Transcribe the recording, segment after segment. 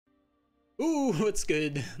Ooh, what's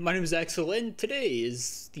good? My name is Axel, and today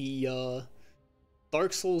is the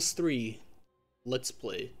Dark Souls 3 Let's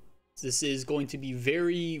Play. This is going to be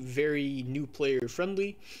very new player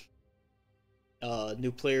friendly.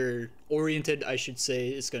 New player oriented, I should say.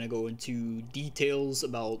 It's going to go into details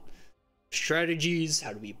about strategies,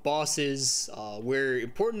 how to beat bosses, where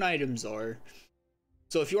important items are.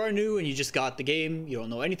 So if you are new and you just got the game, you don't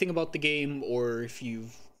know anything about the game, or if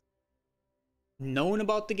you've known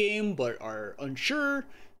about the game but are unsure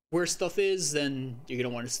where stuff is, then you're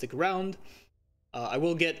gonna want to stick around. I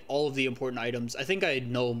will get all of the important items. I think I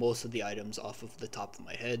know most of the items off of the top of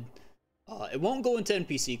my head. It won't go into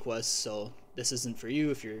NPC quests, so this isn't for you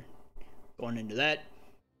if you're going into that.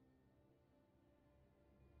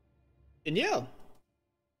 And yeah,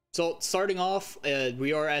 so starting off,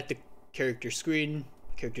 we are at the character screen.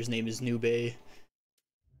 The character's name is Nube.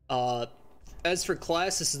 As for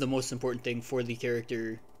class, this is the most important thing for the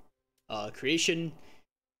character creation.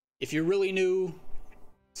 If you're really new,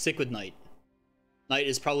 stick with Knight. Knight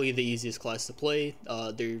is probably the easiest class to play.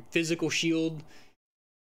 Their physical shield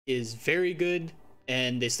is very good,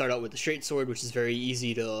 and they start out with the straight sword, which is very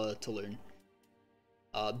easy to learn.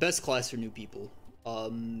 Best class for new people.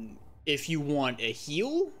 If you want a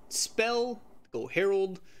heal spell, go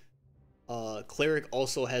Herald. Cleric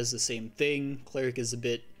also has the same thing. Cleric is a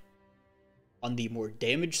bit on the more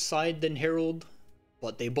damage side than Herald,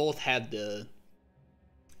 but they both have the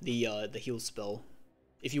heal spell.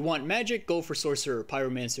 If you want magic, go for Sorcerer or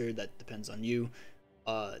Pyromancer. That depends on you.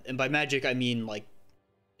 And by magic, I mean like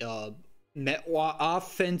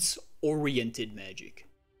offense-oriented magic.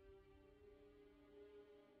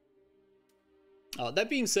 That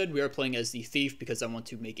being said, we are playing as the Thief because I want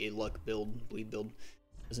to make a luck build, bleed build.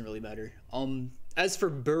 Doesn't really matter. As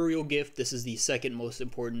for Burial Gift, this is the second most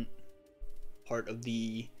important part of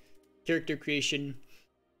the character creation.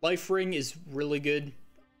 Life Ring is really good.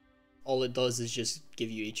 All it does is just give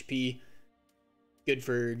you HP. Good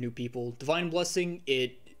for new people. Divine Blessing,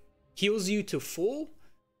 it heals you to full.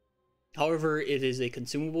 However, it is a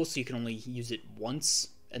consumable, so you can only use it once,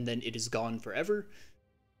 and then it is gone forever.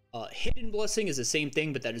 Hidden Blessing is the same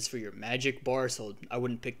thing, but that is for your magic bar, so I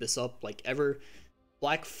wouldn't pick this up like ever.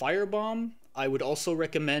 Black Firebomb, I would also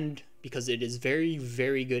recommend because it is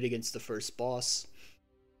very good against the first boss.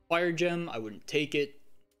 Fire Gem, I wouldn't take it.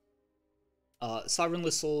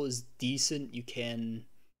 Sovereignless Soul is decent. You can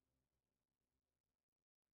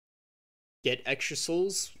get extra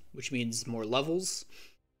souls, which means more levels,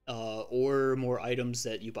 or more items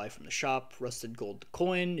that you buy from the shop. Rusted Gold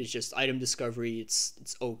Coin is just item discovery.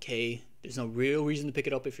 It's okay. There's no real reason to pick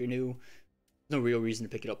it up if you're new. There's no real reason to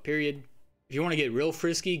pick it up, period. If you want to get real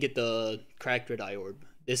frisky, get the Cracked Red Eye Orb.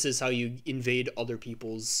 This is how you invade other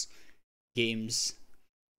people's games.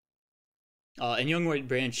 And Young White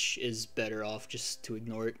Branch is better off just to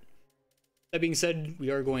ignore it. That being said,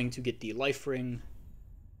 we are going to get the Life Ring.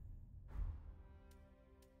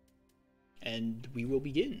 And we will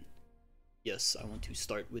begin. Yes, I want to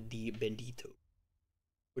start with the Bendito.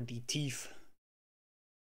 Or the Thief.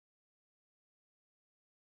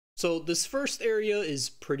 So this first area is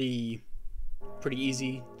pretty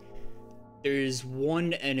easy. There's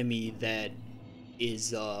one enemy that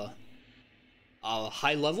is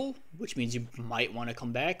high level, which means you might want to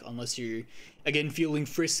come back unless you're again feeling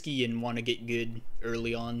frisky and want to get good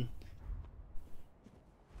early on.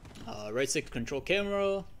 Right stick to control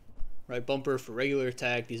camera, right bumper for regular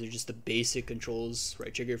attack. These are just the basic controls.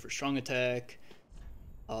 Right trigger for strong attack.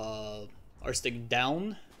 R stick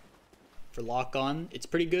down for lock on. It's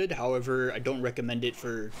pretty good, however I don't recommend it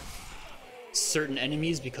for certain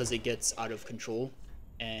enemies because it gets out of control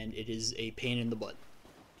and it is a pain in the butt.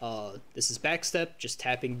 This is backstep, just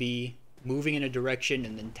tapping B, moving in a direction,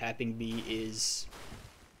 and then tapping B is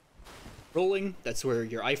rolling. That's where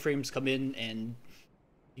your iframes come in, and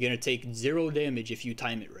you're gonna take 0 damage if you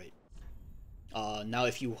time it right. Now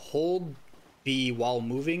if you hold B while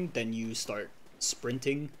moving, then you start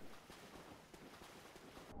sprinting.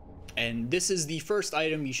 And this is the first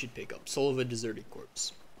item you should pick up, Soul of a Deserted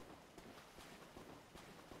Corpse.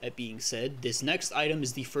 That being said, this next item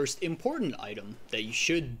is the first important item that you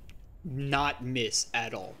should not miss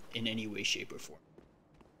at all in any way, shape, or form.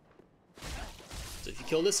 So if you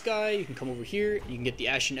kill this guy, you can come over here and you can get the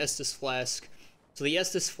Ashen Estus Flask. So the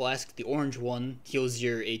Estus Flask, the orange one, heals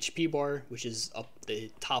your HP bar, which is up the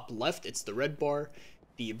top left. It's the red bar.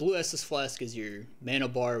 The blue Estus Flask is your mana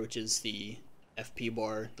bar, which is the FP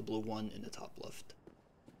bar, the blue one in the top left.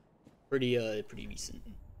 Pretty decent.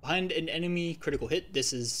 Behind an enemy critical hit,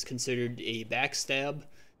 this is considered a backstab.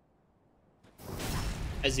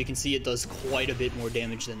 As you can see, it does quite a bit more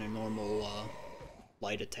damage than a normal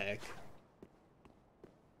light attack.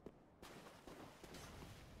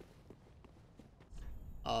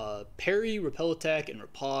 Parry, repel attack, and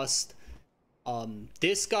riposte.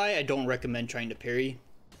 This guy I don't recommend trying to parry.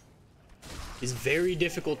 He's very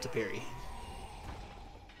difficult to parry.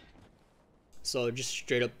 So just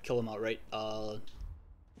straight up kill him outright. Left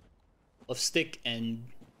stick and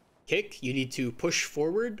kick. You need to push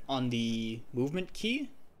forward on the movement key,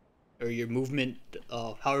 or your movement,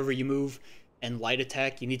 however you move, and light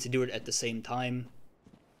attack. You need to do it at the same time.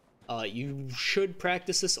 You should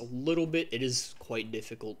practice this a little bit. It is quite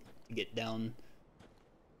difficult to get down.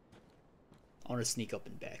 I want to sneak up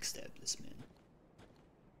and backstab this man.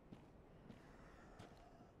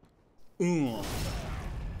 Ooh.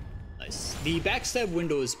 Nice. The backstab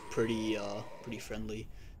window is pretty friendly.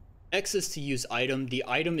 X is to use item. The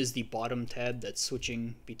item is the bottom tab that's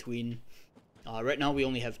switching between. Right now we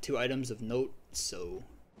only have 2 items of note, so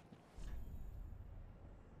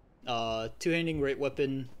two-handing right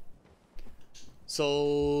weapon.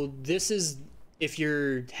 So this is if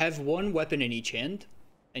you have 1 weapon in each hand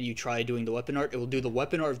and you try doing the weapon art, it will do the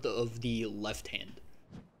weapon art of the left hand,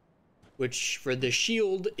 which for the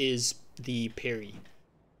shield is the parry.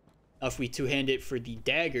 Now if we two-hand it for the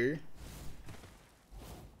dagger,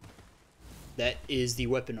 that is the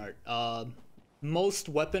weapon art. Most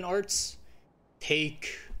weapon arts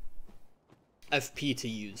take FP to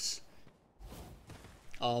use.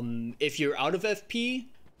 If you're out of FP,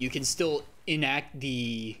 you can still enact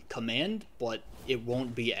the command, but it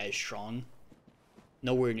won't be as strong.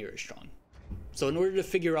 Nowhere near as strong. So in order to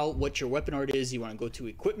figure out what your weapon art is, you want to go to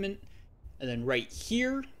equipment, and then right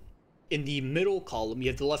here in the middle column, you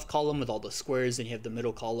have the left column with all the squares, and you have the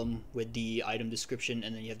middle column with the item description,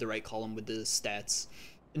 and then you have the right column with the stats.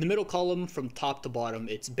 In the middle column, from top to bottom,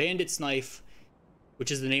 it's Bandit's Knife, which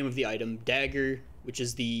is the name of the item, Dagger, which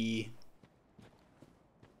is the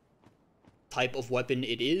type of weapon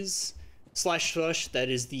it is, Slash, that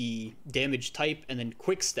is the damage type, and then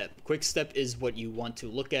Quick Step. Quick Step is what you want to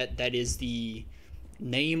look at. That is the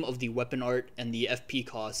name of the weapon art, and the FP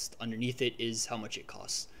cost underneath it is how much it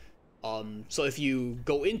costs. So if you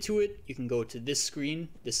go into it, you can go to this screen.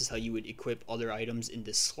 This is how you would equip other items in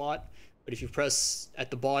this slot. But if you press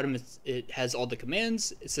at the bottom, it has all the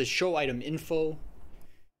commands. It says show item info. You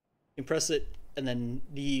can press it, and then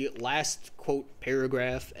the last quote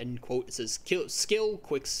paragraph end quote, it says skill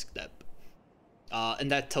Quick Step.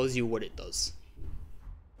 And that tells you what it does.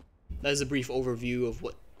 That is a brief overview of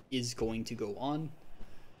what is going to go on.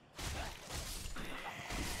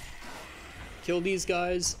 Kill these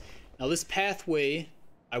guys. Now this pathway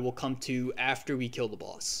I will come to after we kill the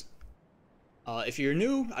boss. If you're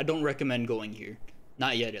new, I don't recommend going here.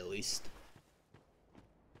 Not yet, at least.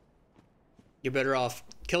 You're better off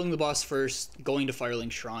killing the boss first, going to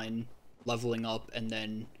Firelink Shrine, leveling up, and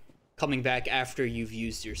then coming back after you've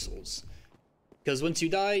used your souls. Because once you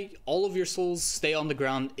die, all of your souls stay on the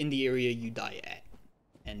ground in the area you die at.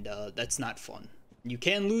 And that's not fun. You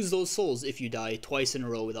can lose those souls if you die twice in a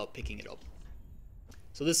row without picking it up.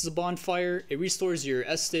 So this is a bonfire. It restores your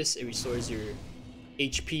Estus, it restores your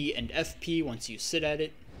HP and FP once you sit at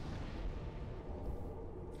it.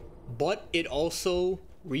 But it also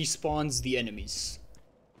respawns the enemies.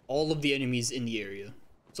 All of the enemies in the area.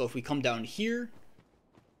 So if we come down here,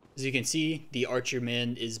 as you can see, the archer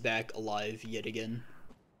man is back alive yet again.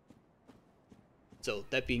 So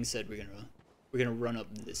that being said, we're gonna run up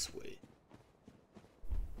this way.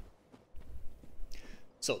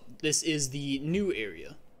 So this is the new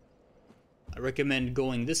area. I recommend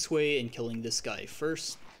going this way and killing this guy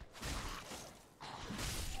first.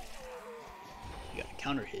 You got a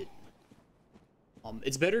counter hit.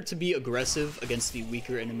 It's better to be aggressive against the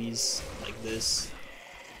weaker enemies like this,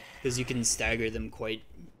 because you can stagger them quite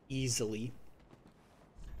easily.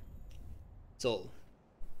 So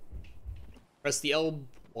press the L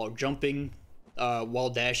while jumping,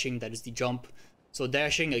 while dashing, that is the jump. So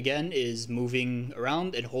dashing again is moving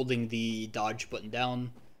around and holding the dodge button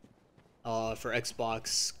down. For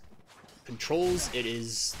Xbox controls, it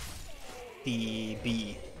is the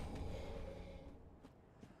B.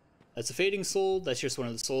 That's a fading soul. That's just one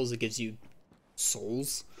of the souls that gives you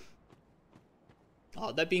souls.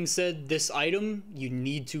 That being said, this item, you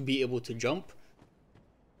need to be able to jump.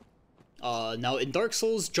 Now in Dark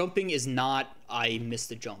Souls, jumping is not, I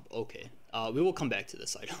missed a jump. Okay, we will come back to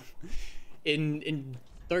this item. In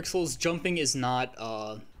Dark Souls, jumping is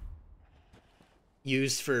not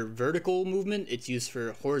used for vertical movement, it's used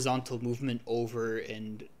for horizontal movement over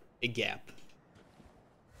and a gap.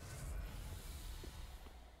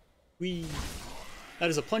 That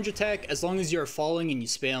is a plunge attack. As long as you're falling and you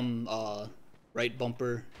spam right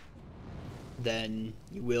bumper, then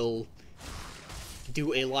you will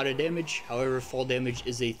do a lot of damage. However, fall damage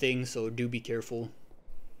is a thing, so do be careful.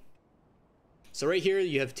 So right here,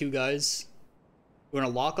 you have two guys. We're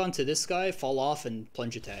gonna lock onto this guy, fall off, and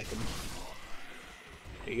plunge attack him.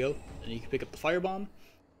 There you go. And you can pick up the firebomb.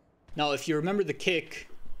 Now, if you remember the kick,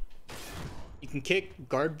 you can kick,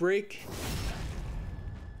 guard break,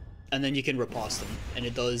 and then you can riposte them, and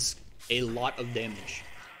it does a lot of damage.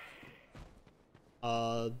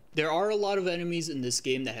 There are a lot of enemies in this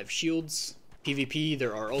game that have shields. PvP,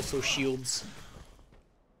 there are also shields.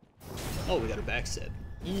 Oh, we got a backstab.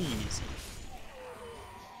 Easy.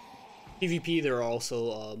 PvP, there are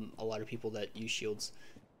also a lot of people that use shields.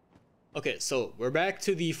 Okay, so we're back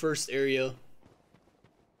to the first area.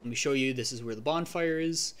 Let me show you. This is where the bonfire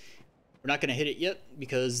is. We're not going to hit it yet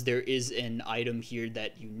because there is an item here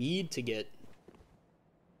that you need to get.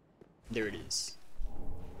 There it is.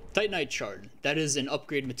 Titanite shard. That is an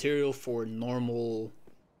upgrade material for normal...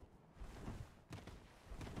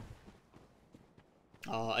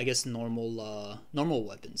 I guess normal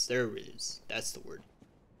weapons. There it is. That's the word.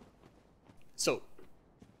 So,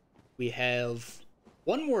 we have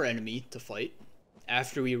one more enemy to fight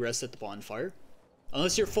after we rest at the bonfire.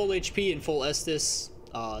 Unless you're full HP and full Estus,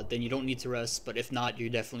 then you don't need to rest, but if not, you're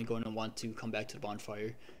definitely going to want to come back to the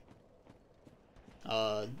bonfire.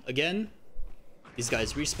 Again, these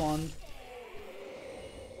guys respawn.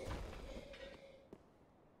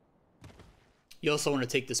 You also want to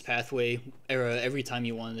take this pathway every time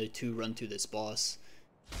you wanted to run to this boss.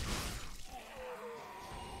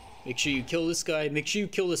 Make sure you kill this guy. Make sure you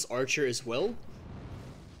kill this archer as well.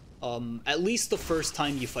 At least the first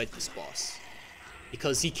time you fight this boss,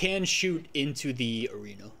 because he can shoot into the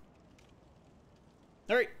arena.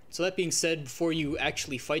 Alright, so that being said, before you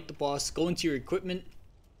actually fight the boss, go into your equipment,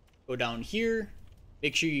 go down here,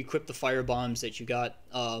 make sure you equip the fire bombs that you got.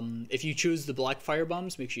 If you choose the black fire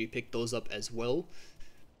bombs, make sure you pick those up as well.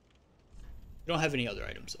 You don't have any other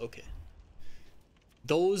items, okay.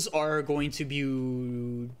 Those are going to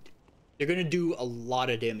be... They're going to do a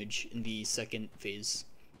lot of damage in the second phase,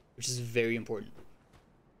 which is very important.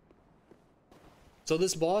 So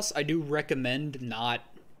this boss, I do recommend not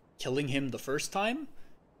killing him the first time,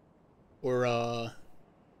 or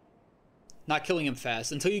not killing him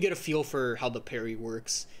fast until you get a feel for how the parry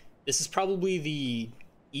works. This is probably the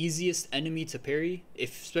easiest enemy to parry,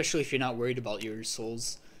 especially if you're not worried about your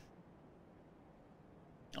souls.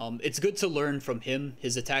 It's good to learn from him.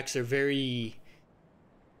 His attacks are very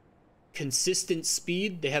consistent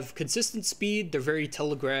speed. They have consistent speed. They're very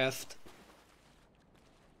telegraphed.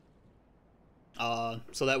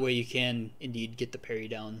 So that way you can indeed get the parry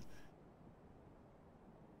down.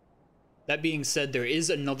 That being said, there is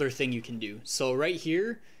another thing you can do. So right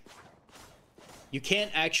here, you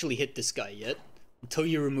can't actually hit this guy yet until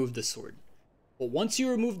you remove the sword. But once you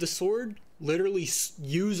remove the sword, literally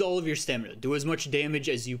use all of your stamina. Do as much damage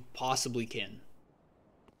as you possibly can.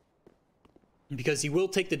 Because he will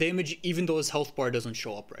take the damage even though his health bar doesn't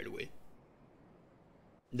show up right away.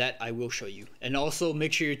 That I will show you. And also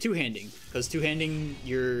make sure you're two-handing, because two-handing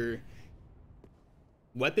your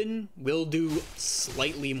weapon will do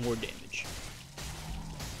slightly more damage.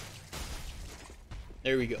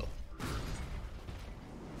 There we go.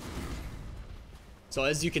 So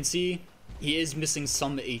as you can see, he is missing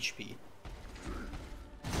some HP.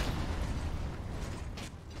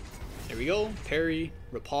 There we go. Parry,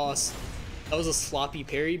 riposte. That was a sloppy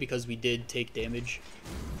parry because we did take damage.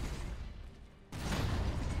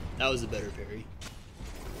 That was a better parry.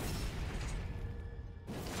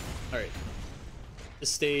 Alright. This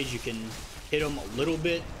stage you can hit him a little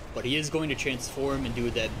bit, but he is going to transform and do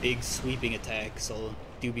that big sweeping attack, so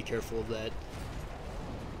do be careful of that.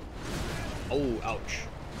 Oh, ouch.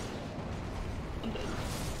 I'm dead.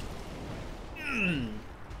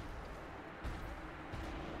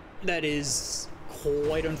 That is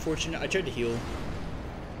quite unfortunate. I tried to heal.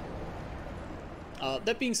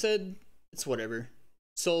 That being said, it's whatever.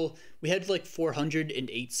 So we had like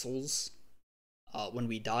 408 souls when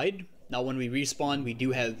we died. Now when we respawn, we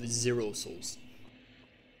do have 0 souls.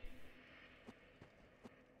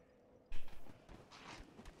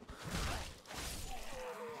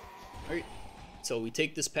 Alright, so we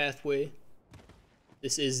take this pathway.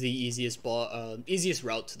 This is the easiest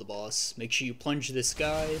route to the boss. Make sure you plunge this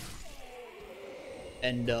guy.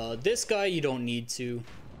 And this guy you don't need to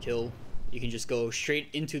kill. You can just go straight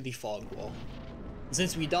into the fog wall. And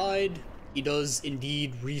since we died, he does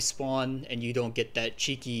indeed respawn, and you don't get that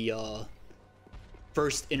cheeky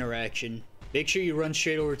first interaction. Make sure you run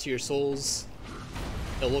straight over to your souls.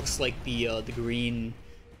 It looks like the green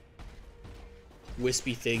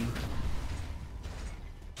wispy thing.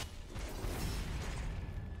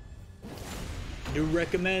 I do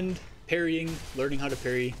recommend parrying, learning how to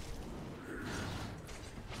parry.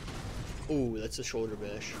 Oh, that's a shoulder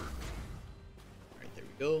bash. Alright, there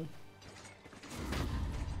we go.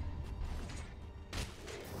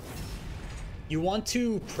 You want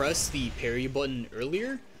to press the parry button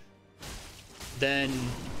earlier than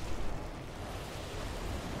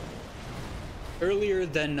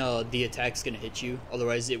the attack's gonna hit you,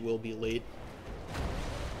 otherwise it will be late.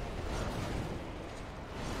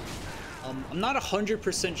 I'm not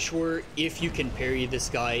 100% sure if you can parry this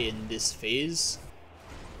guy in this phase.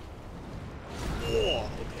 Oh,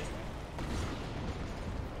 okay.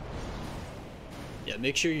 Yeah,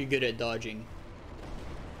 make sure you're good at dodging.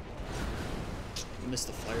 You missed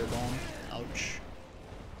the firebomb. Ouch.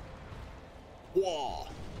 Whoa.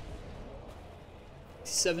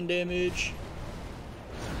 7 damage.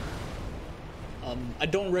 I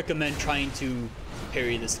don't recommend trying to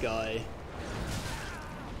parry this guy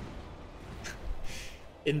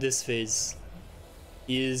in this phase.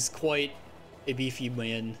 He is quite a beefy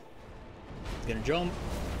man. He's gonna jump.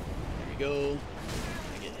 There we go.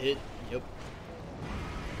 I get hit. Yep.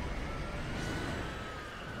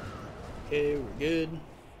 Okay, we're good.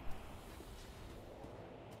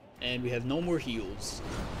 And we have no more heals.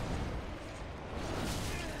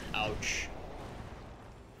 Ouch.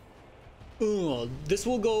 Ugh, this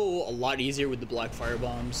will go a lot easier with the black fire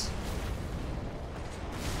bombs.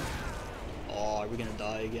 Oh, are we gonna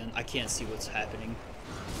die again? I can't see what's happening.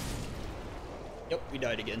 Yep, we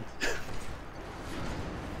died again.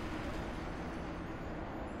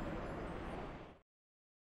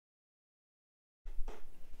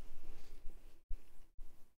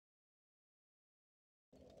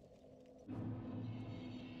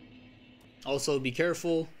 Also, be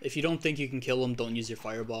careful. If you don't think you can kill them, don't use your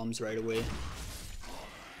fire bombs right away.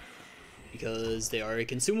 Because they are a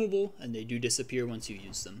consumable, and they do disappear once you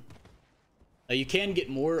use them. Now, you can get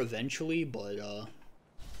more eventually, but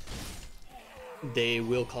they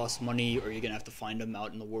will cost money, or you're gonna have to find them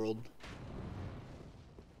out in the world.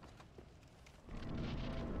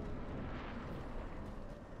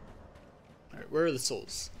 Alright, where are the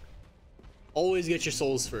souls? Always get your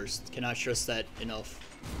souls first. Cannot stress that enough.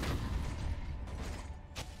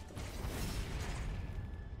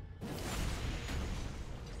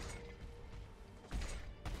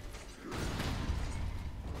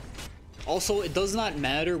 Also, it does not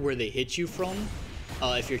matter where they hit you from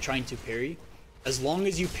if you're trying to parry, as long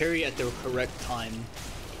as you parry at the correct time.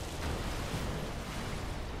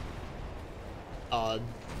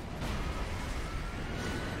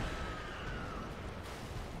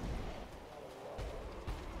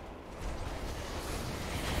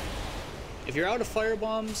 If you're out of fire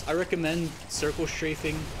bombs, I recommend circle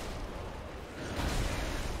strafing.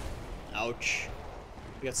 Ouch.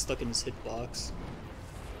 I got stuck in his hitbox.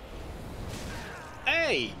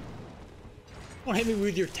 Hey! Don't hit me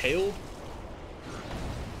with your tail.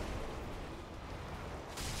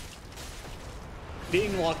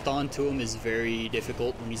 Being locked onto him is very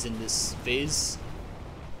difficult when he's in this phase.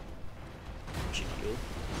 Should heal.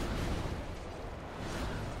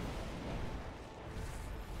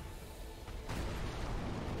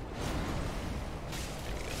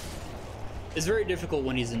 It's very difficult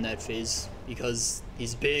when he's in that phase because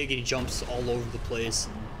he's big and he jumps all over the place.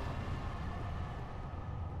 And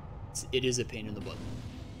it is a pain in the butt.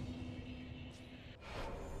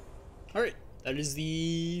 Alright, that is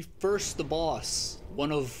the boss.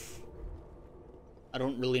 One of, I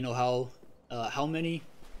don't really know how many.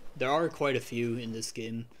 There are quite a few in this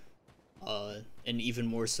game. And even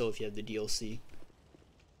more so if you have the DLC.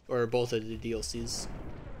 Or both of the DLCs.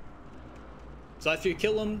 So after you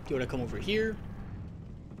kill him, you want to come over here.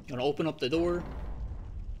 You want to open up the door.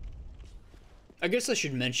 I guess I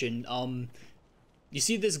should mention, you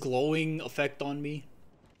see this glowing effect on me?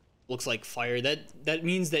 Looks like fire. That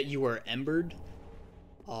means that you are embered.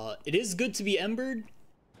 It is good to be embered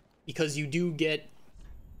because you do get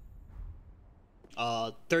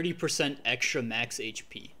 30% extra max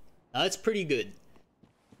HP. Now that's pretty good.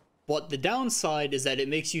 But the downside is that it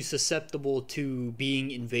makes you susceptible to being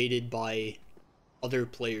invaded by other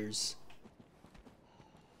players.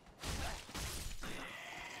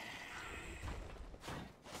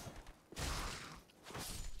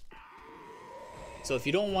 So if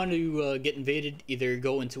you don't want to get invaded, either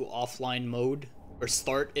go into offline mode or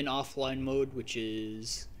start in offline mode, which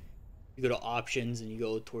is you go to options and you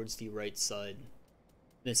go towards the right side.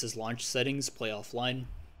 Then it says launch settings, play offline.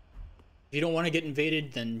 If you don't want to get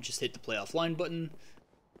invaded, then just hit the play offline button.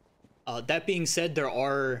 That being said, there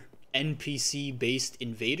are NPC based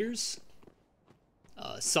invaders.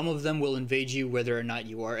 Some of them will invade you whether or not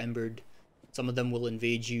you are embered. Some of them will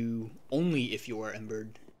invade you only if you are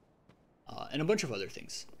embered. And a bunch of other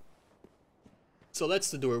things. So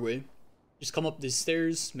that's the doorway. just come up these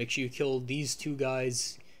stairs, make sure you kill these two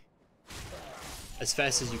guys as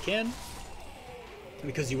fast as you can,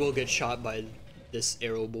 because you will get shot by this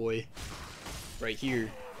arrow boy right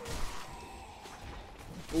here.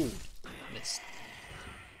 Ooh, missed.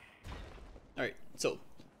 Alright, so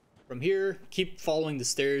from here, keep following the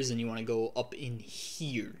stairs and you want to go up in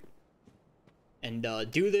here. And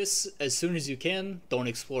do this as soon as you can. Don't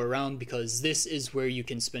explore around, because this is where you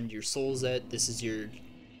can spend your souls at. This is your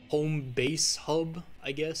home base hub,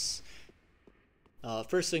 I guess.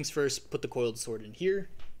 First things first, put the coiled sword in here.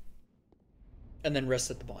 And then rest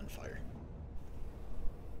at the bonfire.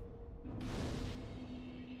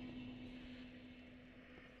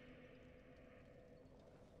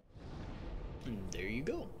 And there you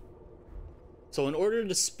go. So in order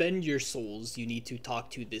to spend your souls, you need to talk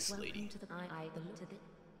to this lady.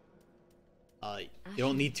 You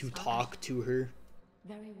don't need to talk to her.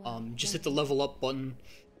 Just hit the level up button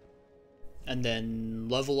and then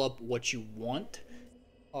level up what you want.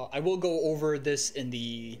 I will go over this in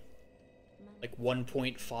the like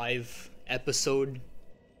 1.5 episode,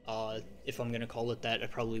 if I'm gonna call it that. I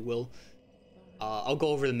probably will. I'll go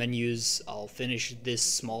over the menus. I'll finish this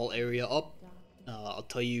small area up. I'll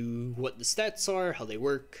tell you what the stats are, how they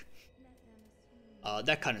work,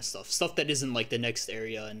 that kind of stuff. Stuff that isn't like the next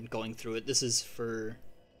area and going through it. This is for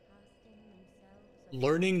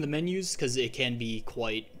learning the menus, because it can be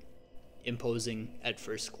quite imposing at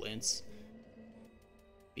first glance.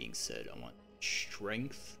 Being said, I want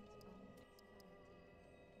strength,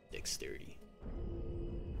 dexterity.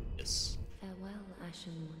 Yes. Farewell,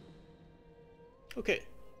 Ashen. Okay,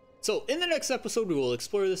 so in the next episode we will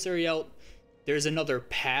explore this area out. There's another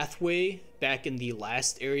pathway back in the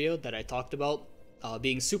last area that I talked about,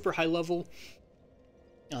 being super high level.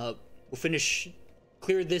 We'll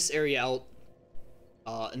clear this area out,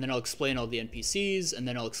 and then I'll explain all the NPCs, and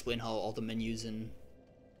then I'll explain how all the menus and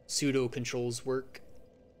pseudo controls work.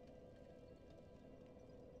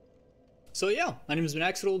 So yeah, my name has been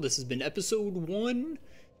Axotol. This has been episode 1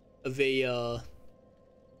 of a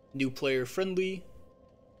new player friendly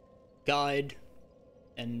guide.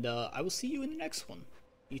 And I will see you in the next one.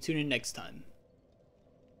 You tune in next time.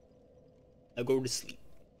 Now go to sleep.